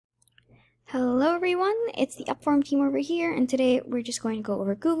Hello everyone, it's the Upform team over here, and today we're just going to go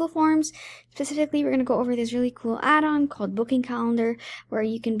over Google Forms. Specifically, we're going to go over this really cool add-on called Booking Calendar, where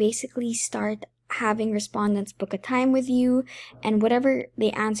you can basically start having respondents book a time with you, and whatever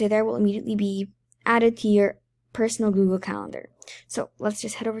they answer there will immediately be added to your personal Google Calendar. So let's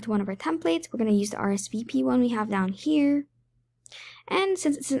just head over to one of our templates. We're going to use the RSVP one we have down here. And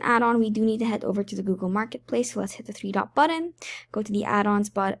since it's an add-on, we do need to head over to the Google Marketplace. So let's hit the three-dot button, go to the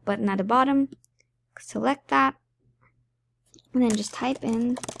add-ons button at the bottom, select that, and then just type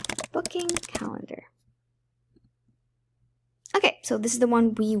in Booking Calendar. Okay, so this is the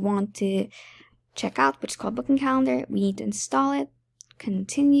one we want to check out, which is called Booking Calendar. We need to install it,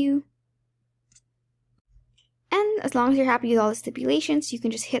 continue. And as long as you're happy with all the stipulations, you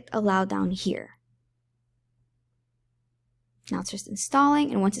can just hit allow down here. Now it's just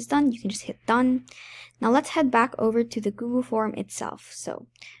installing, and once it's done, you can just hit done. Now let's head back over to the Google form itself. So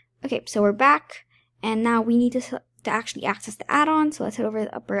we're back, and now we need to actually access the add-on. So let's head over to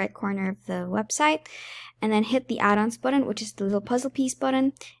the upper right corner of the website, and then hit the add-ons button, which is the little puzzle piece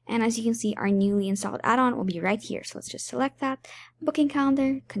button. And as you can see, our newly installed add-on will be right here. So let's just select that, Booking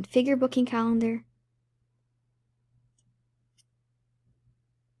Calendar, configure Booking Calendar.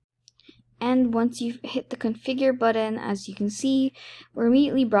 And once you've hit the configure button, as you can see, we're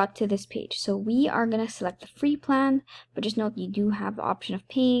immediately brought to this page. So we are going to select the free plan, but just note you do have the option of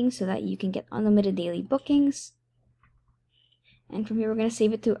paying so that you can get unlimited daily bookings. And from here, we're going to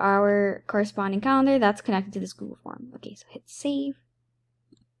save it to our corresponding calendar that's connected to this Google form. Okay, so hit save,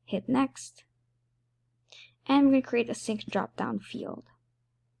 hit next, and we're going to create a sync drop-down field.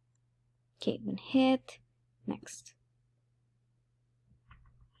 Okay, then hit next.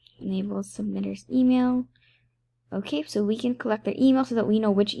 Enable submitter's email. Okay, so we can collect their email so that we know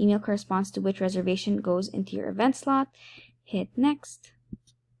which email corresponds to which reservation goes into your event slot. Hit next.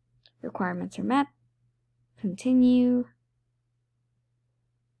 Requirements are met. Continue.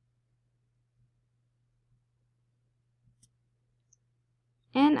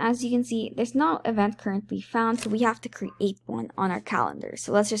 And as you can see, there's no event currently found, so we have to create one on our calendar.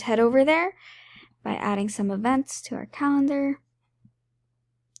 So let's just head over there by adding some events to our calendar.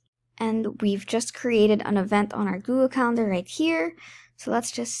 And we've just created an event on our Google Calendar right here. So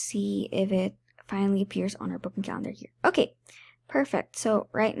let's just see if it finally appears on our booking calendar here. Okay, perfect. So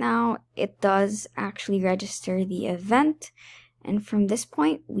right now it does actually register the event. And from this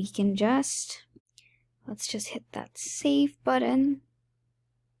point, we can let's just hit that save button.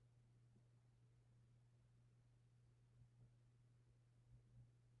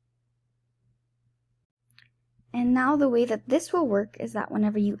 And now the way that this will work is that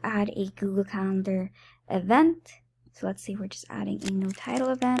whenever you add a Google Calendar event, so let's say we're just adding a no title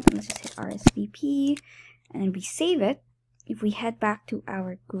event, and let's just hit RSVP, and then we save it. If we head back to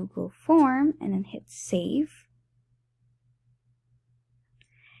our Google form and then hit save,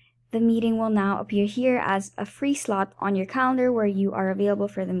 the meeting will now appear here as a free slot on your calendar where you are available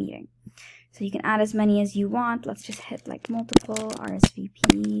for the meeting. So you can add as many as you want. Let's just hit like multiple,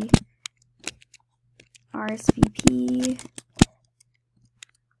 RSVP.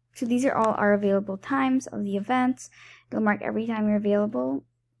 So these are all our available times of the events. It'll mark every time you're available.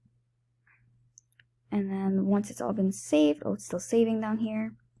 And then once it's all been saved, it's still saving down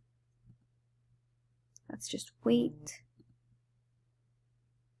here. Let's just wait.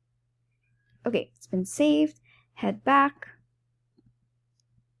 Okay, it's been saved. Head back.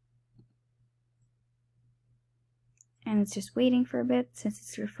 And it's just waiting for a bit since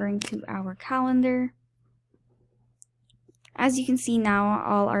it's referring to our calendar. As you can see now,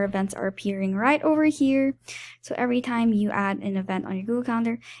 all our events are appearing right over here. So every time you add an event on your Google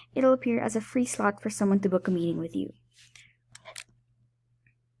Calendar, it'll appear as a free slot for someone to book a meeting with you.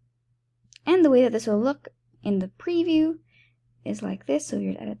 And the way that this will look in the preview is like this. So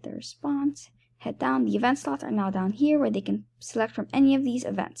you'd edit the response, head down. The event slots are now down here where they can select from any of these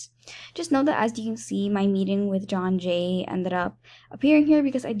events. Just know that as you can see, my meeting with John Jay ended up appearing here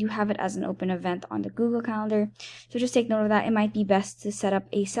because I do have it as an open event on the Google Calendar. So just take note of that. It might be best to set up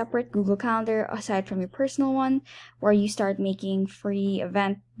a separate Google Calendar aside from your personal one where you start making free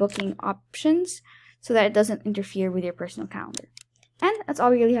event booking options so that it doesn't interfere with your personal calendar. And that's all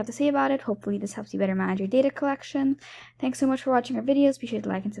we really have to say about it. Hopefully this helps you better manage your data collection. Thanks so much for watching our videos. Be sure to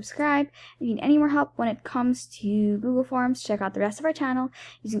like and subscribe. If you need any more help when it comes to Google Forms, check out the rest of our channel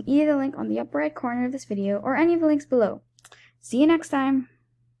using either the link on the upper right corner of this video or any of the links below. See you next time.